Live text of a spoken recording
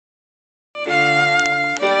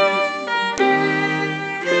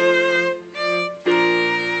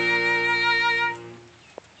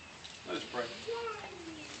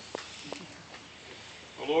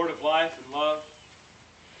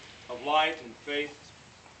faith,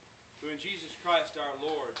 who in Jesus Christ our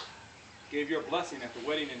Lord gave your blessing at the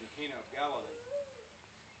wedding in the Cana of Galilee.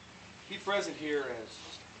 Be present here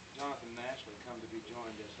as Jonathan and Ashley come to be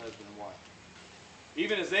joined as husband and wife,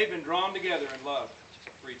 even as they've been drawn together in love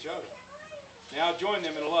for each other. Now join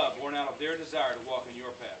them in a love born out of their desire to walk in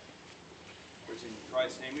your path. For it's in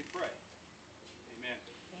Christ's name we pray. Amen.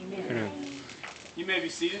 Amen. You may be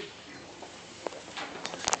seated.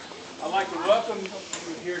 I'd like to welcome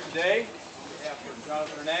you here today on behalf of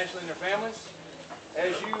Jonathan and Ashley and their families,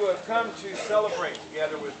 as you have come to celebrate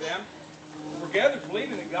together with them. We're gathered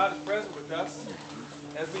believing that God is present with us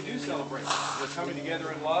as we do celebrate. We're coming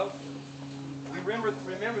together in love. We remember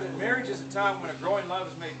that marriage is a time when a growing love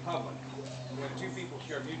is made public, when two people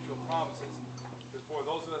share mutual promises before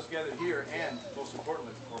those of us gathered here and, most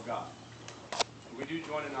importantly, before God. We do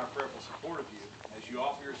join in our prayerful support of you as you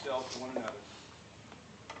offer yourselves to one another.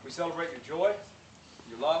 We celebrate your joy,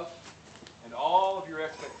 your love, and all of your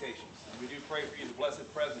expectations. And we do pray for you the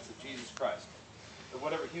blessed presence of Jesus Christ, that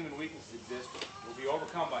whatever human weaknesses exist will be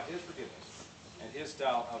overcome by His forgiveness and His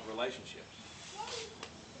style of relationships.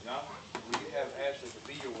 John, will you have Ashley to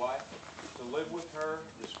be your wife, to live with her,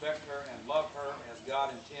 respect her, and love her as God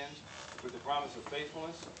intends, with the promise of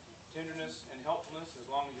faithfulness, tenderness, and helpfulness as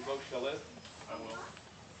long as you both shall live? I will.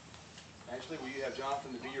 Ashley, will you have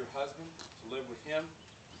Jonathan to be your husband, to live with him,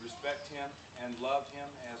 respect him, and love him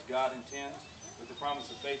as God intends, with the promise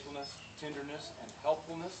of faithfulness, tenderness, and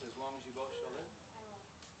helpfulness as long as you both shall live?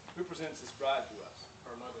 Who presents this bride to us?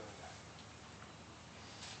 Her mother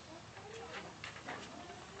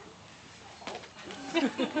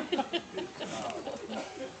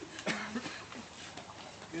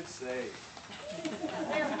Good save.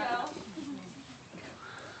 There we go.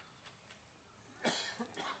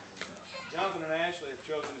 Jonathan and Ashley have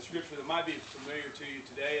chosen a scripture that might be familiar to you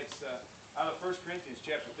today. It's out of 1 Corinthians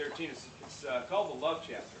chapter 13. It's called the love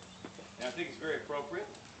chapter. And I think it's very appropriate.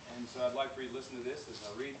 And so I'd like for you to listen to this as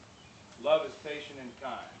I read. Love is patient and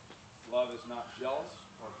kind. Love is not jealous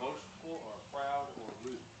or boastful or proud or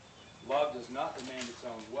rude. Love does not demand its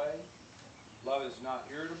own way. Love is not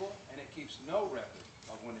irritable, and it keeps no record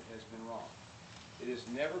of when it has been wrong. It is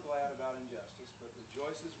never glad about injustice, but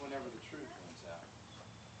rejoices whenever the truth wins out.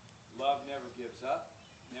 Love never gives up,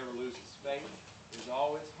 never loses faith, is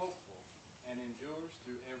always hopeful, and endures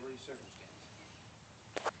through every circumstance.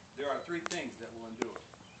 There are three things that will endure: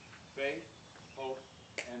 faith, hope,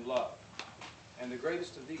 and love. And the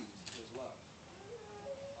greatest of these is love.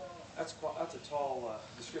 That's a tall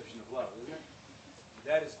description of love, isn't it?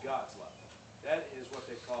 That is God's love. That is what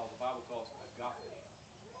the Bible calls agape.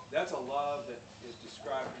 That's a love that is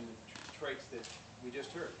described in the traits that we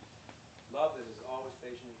just heard. Love that is always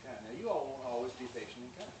patient and kind. Now, you all won't always be patient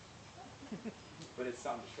and kind, but it's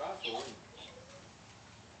something to strive for, isn't it?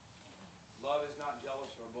 Love is not jealous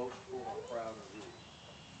or boastful or proud or rude.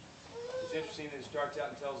 It's interesting that it starts out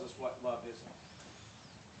and tells us what love isn't.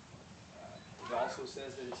 It also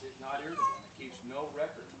says that it's not irritable and it keeps no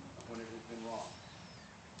record of when it has been wrong.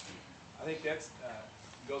 I think that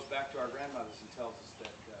goes back to our grandmothers and tells us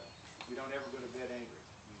that we don't ever go to bed angry.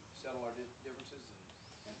 We settle our differences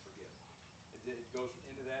and forgive. It goes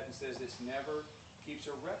into that and says it never keeps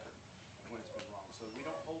a record of when it's been wrong. So we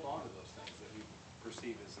don't hold on to those things that we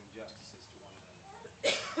perceive as injustices to one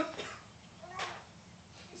another.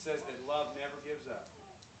 It says that love never gives up,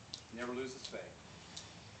 never loses faith,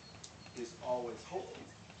 is always hopeful,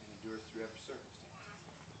 and endures through every circumstance.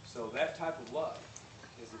 So that type of love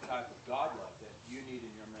is the type of God love that you need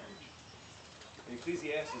in your marriage. In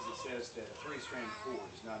Ecclesiastes it says that a three-stranded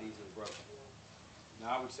cord is not easily broken.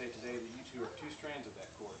 Now I would say today that you two are two strands of that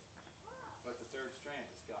cord, but the third strand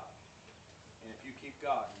is God. And if you keep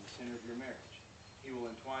God in the center of your marriage, He will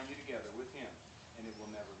entwine you together with Him, and it will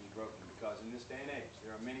never be broken. Because in this day and age,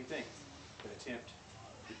 there are many things that attempt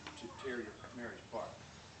to tear your marriage apart.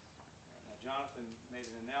 Now, Jonathan made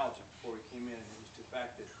an analogy before he came in, and it was to the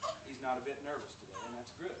fact that he's not a bit nervous today, and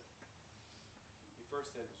that's good. He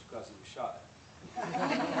first said it was because he was shot at.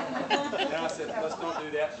 Then I said, let's don't do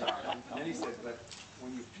that, Jonathan. And then he said, but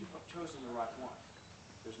when you've chosen the right one,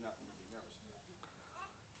 there's nothing to be nervous about.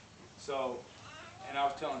 So, and I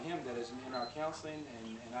was telling him that as in our counseling,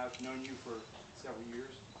 and I've known you for several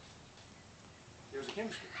years, there's a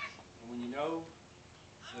chemistry. And when you know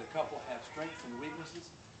that a couple have strengths and weaknesses,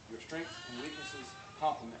 your strengths and weaknesses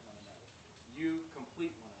complement one another. You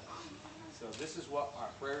complete one another. So this is what our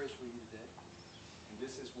prayer is for you today. And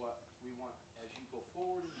this is what we want as you go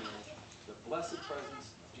forward in marriage, the blessed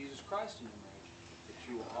presence of Jesus Christ in your marriage, that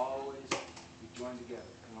you will always be joined together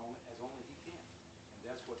as only He can. And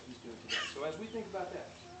that's what He's doing today. So as we think about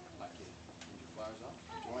that, I'd like you to put your flowers up,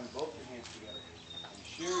 join both your hands together,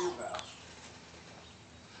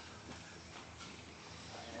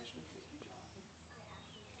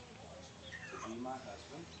 my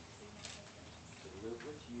husband, to live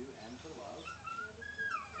with you and to love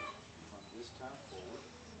from this time forward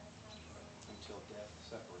until death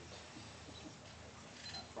separates us.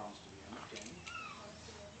 I promise to be understanding,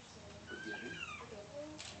 forgiving,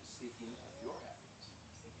 and seeking of your happiness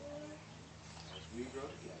as we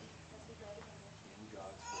grow together in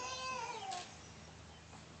God's will.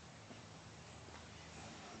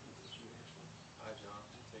 I,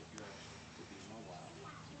 Jonathan, take you, Ashley, To be my wife,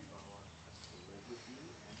 to be my wife, to live with you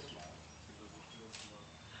and to love to live with you and to love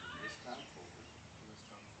from this time forward from this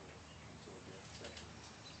time forward until death separates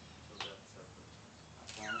us. until death separates us. I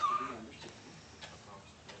promise to be understanding, I promise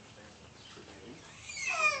to be understanding, forgiving,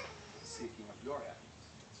 and seeking of your happiness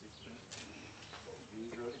and seek to be as we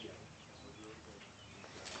grow together as we grow together. in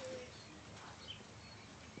God's grace.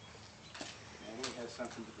 Natalie has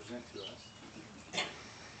something to present to us.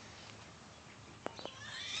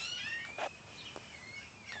 And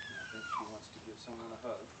I think she wants to give someone a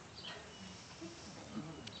hug.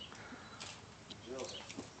 Jill has.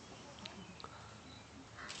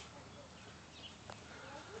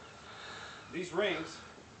 These rings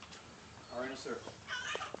are in a circle.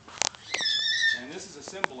 And this is a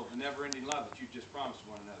symbol of the never-ending love that you've just promised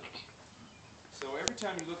one another. So every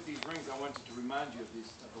time you look at these rings, I want it to remind you of the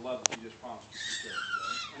love that you just promised each other today.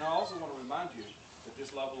 And I also want to remind you that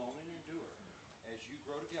this love will only endure as you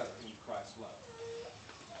grow together in Christ's love.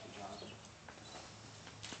 So Jonathan.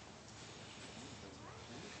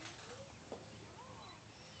 I'll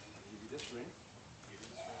give you this ring Give you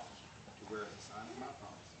this ring to wear as a sign of my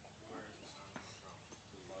promise to wear as a sign of my promise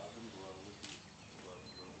to love and grow with you. to love and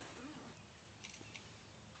grow with you. Give you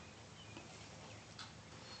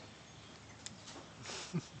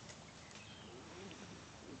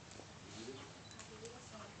this ring to wear as a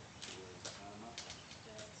sign of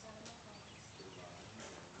my promise to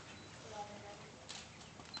love and grow with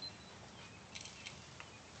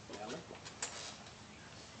you. Natalie?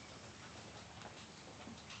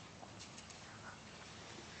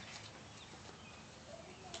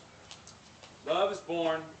 Love is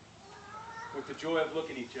born with the joy of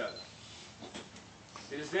looking at each other.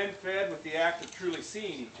 It is then fed with the act of truly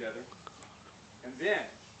seeing each other, and then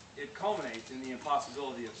it culminates in the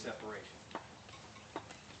impossibility of separation.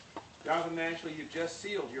 Jonathan and Ashley, you've just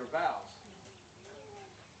sealed your vows,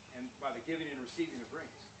 and by the giving and receiving of rings.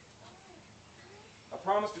 A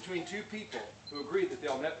promise between two people who agree that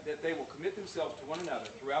they will commit themselves to one another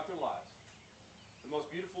throughout their lives. The most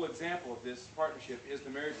beautiful example of this partnership is the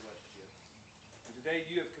marriage relationship. And today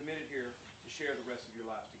you have committed here to share the rest of your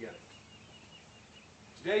lives together.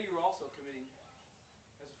 Today you are also committing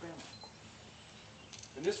as a family.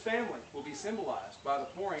 And this family will be symbolized by the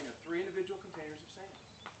pouring of 3 individual containers of sand.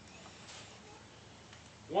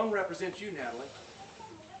 One represents you, Natalie,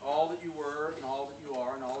 all that you were and all that you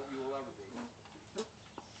are and all that you will ever be.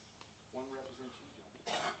 One represents you,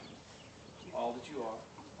 John, all that you are,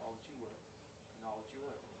 all that you were, and all that you will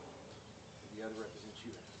ever be. The other represents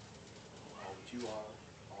you, all that you are,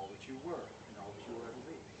 all that you were, and all that you will ever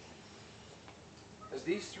be. As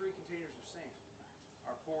these 3 containers of sand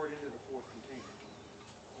are poured into the 4th container,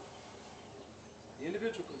 the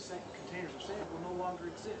individual containers of sand will no longer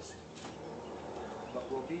exist,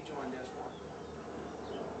 but will be joined as one.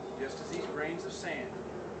 Just as these grains of sand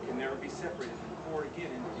can never be separated and poured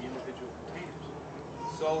again into the individual containers,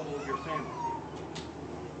 so will your family be.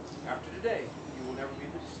 After today, you will never be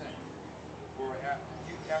the same. For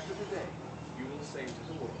after today, you will say to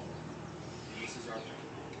the world, this is our family.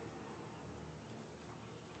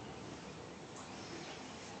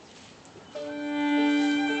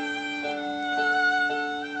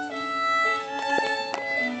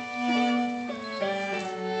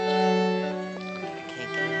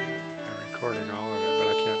 I'm recording all of it, but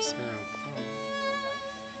I can't see them.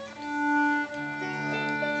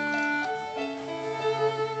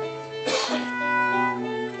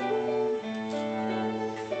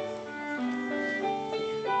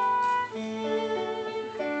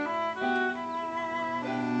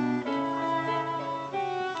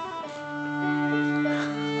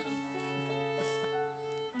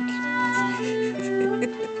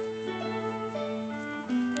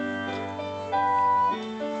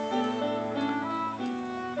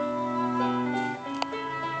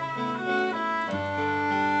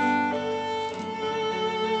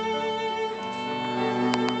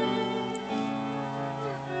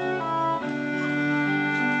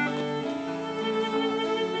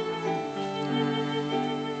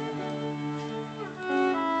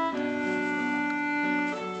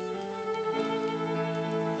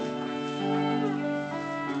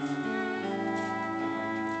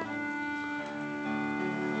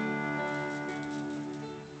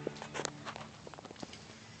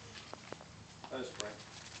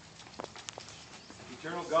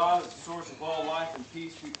 God, as the source of all life and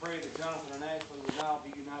peace, we pray that Jonathan and Ashley will now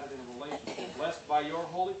be united in a relationship, blessed by your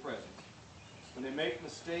holy presence. When they make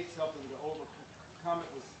mistakes, help them to overcome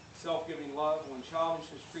it with self-giving love. When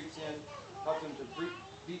childishness creeps in, help them to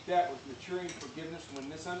beat that with maturing forgiveness. When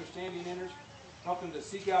misunderstanding enters, help them to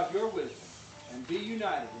seek out your wisdom and be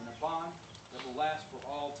united in a bond that will last for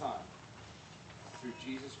all time. Through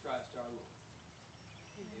Jesus Christ our Lord.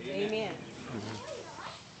 Amen.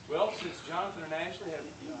 Well, since Jonathan and Ashley have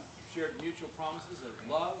shared mutual promises of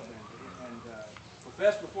love and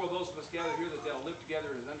professed before those of us gathered here that they'll live together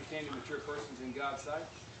as understanding, mature persons in God's sight,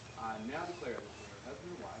 I now declare that they are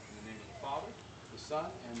husband and wife in the name of the Father, the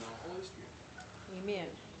Son, and the Holy Spirit. Amen.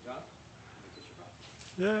 John, kiss your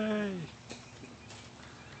father. Yay!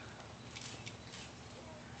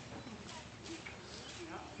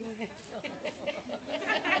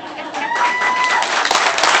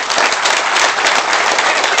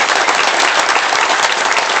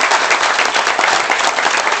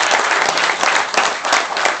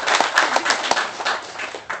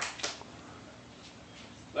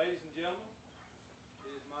 Ladies and gentlemen, it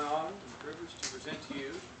is my honor and privilege to present to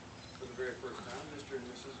you, for the very first time, Mr. and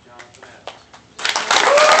Mrs. Jonathan Adams.